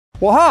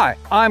Well, hi,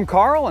 I'm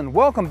Carl and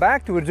welcome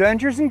back to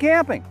Adventures in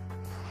Camping.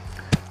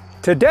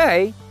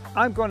 Today,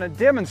 I'm going to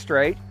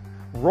demonstrate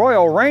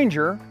Royal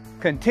Ranger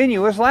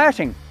continuous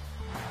lashing.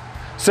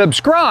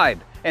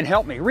 Subscribe and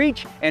help me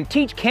reach and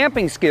teach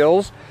camping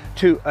skills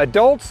to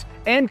adults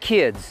and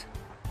kids.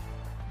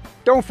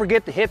 Don't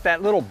forget to hit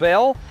that little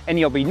bell and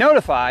you'll be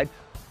notified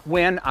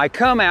when I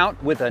come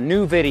out with a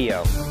new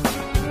video.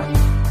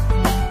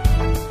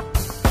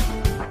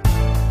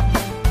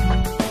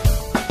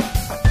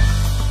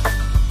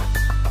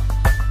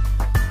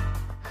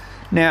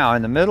 Now,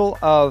 in the middle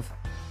of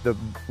the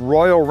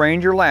Royal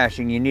Ranger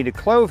lashing, you need a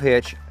clove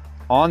hitch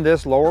on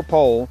this lower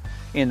pole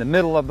in the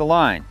middle of the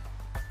line.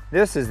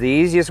 This is the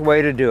easiest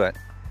way to do it.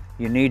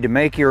 You need to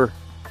make your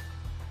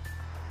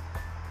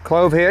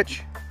clove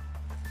hitch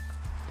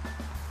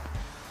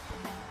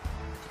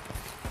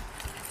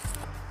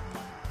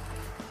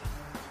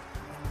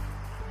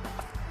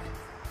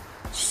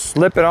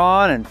slip it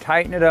on and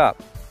tighten it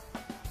up.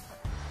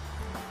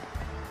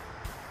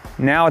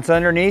 Now it's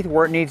underneath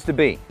where it needs to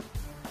be.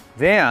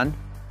 Then,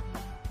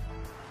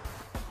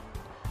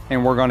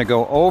 and we're going to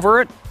go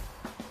over it,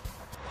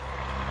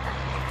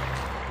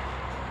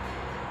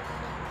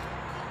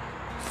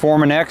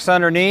 form an X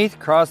underneath,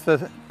 cross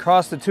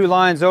the two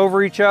lines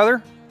over each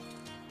other,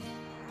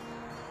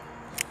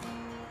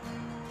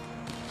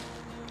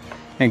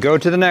 and go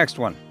to the next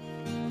one.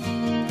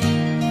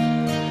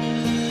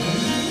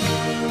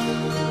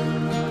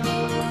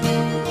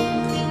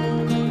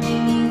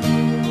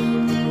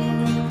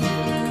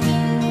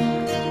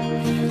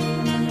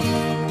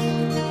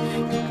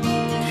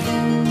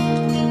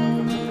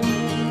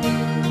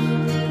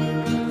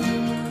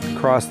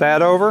 Cross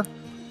that over,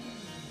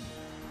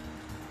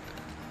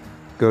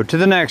 go to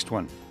the next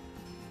one.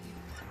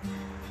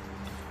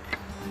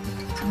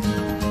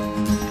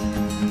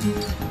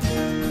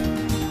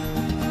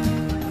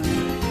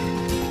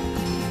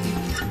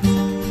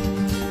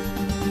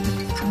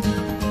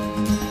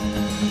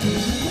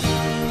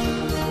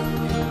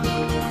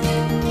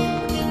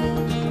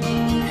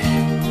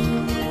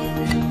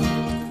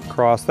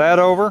 Cross that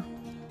over,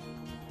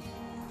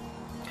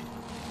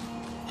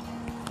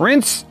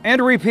 rinse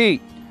and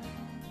repeat.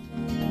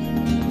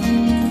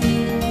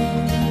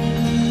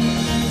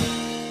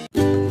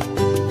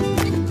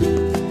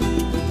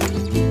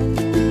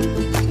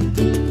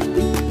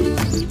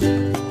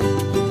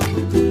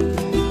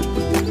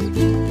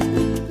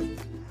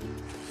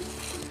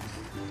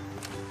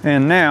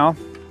 And now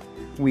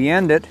we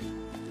end it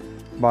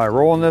by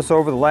rolling this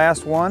over the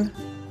last one,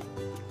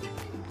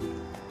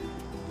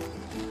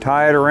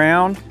 tie it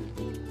around,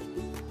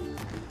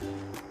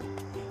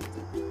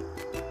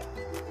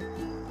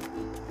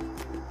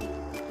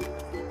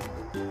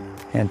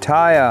 and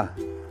tie a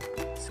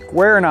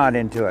square knot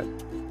into it.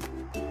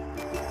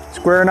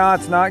 Square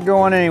knot's not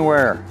going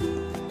anywhere,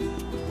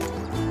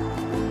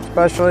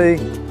 especially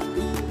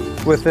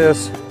with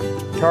this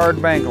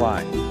tarred bank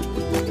line.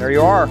 There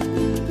you are.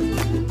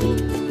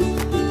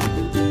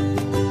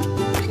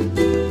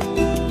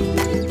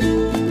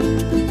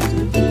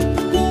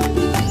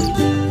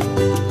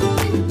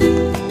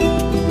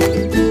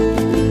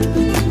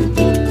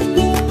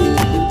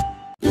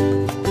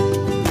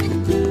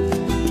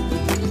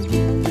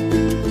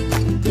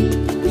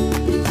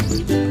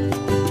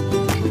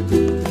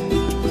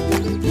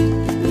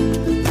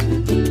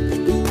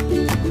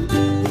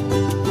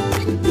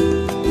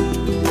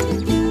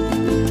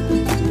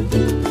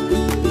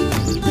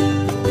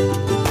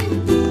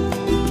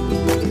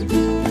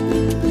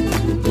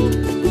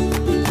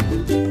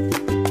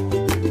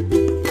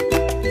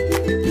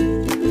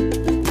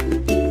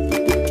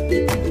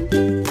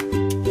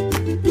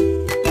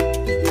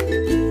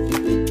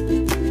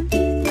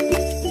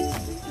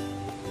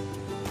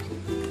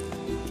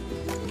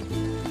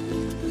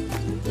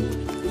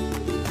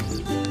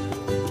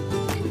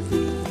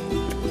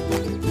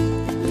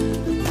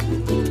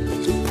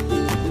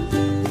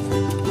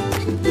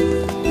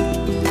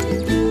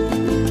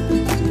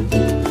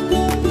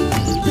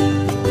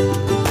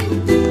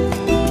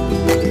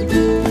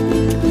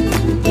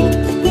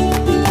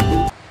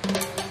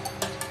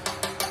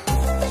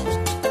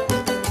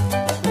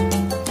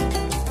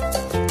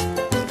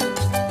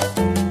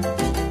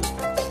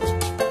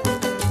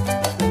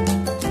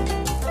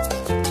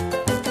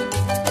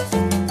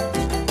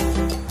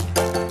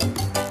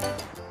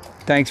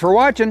 Thanks for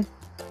watching.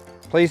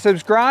 Please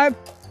subscribe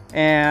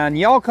and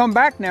y'all come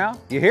back now.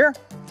 You hear?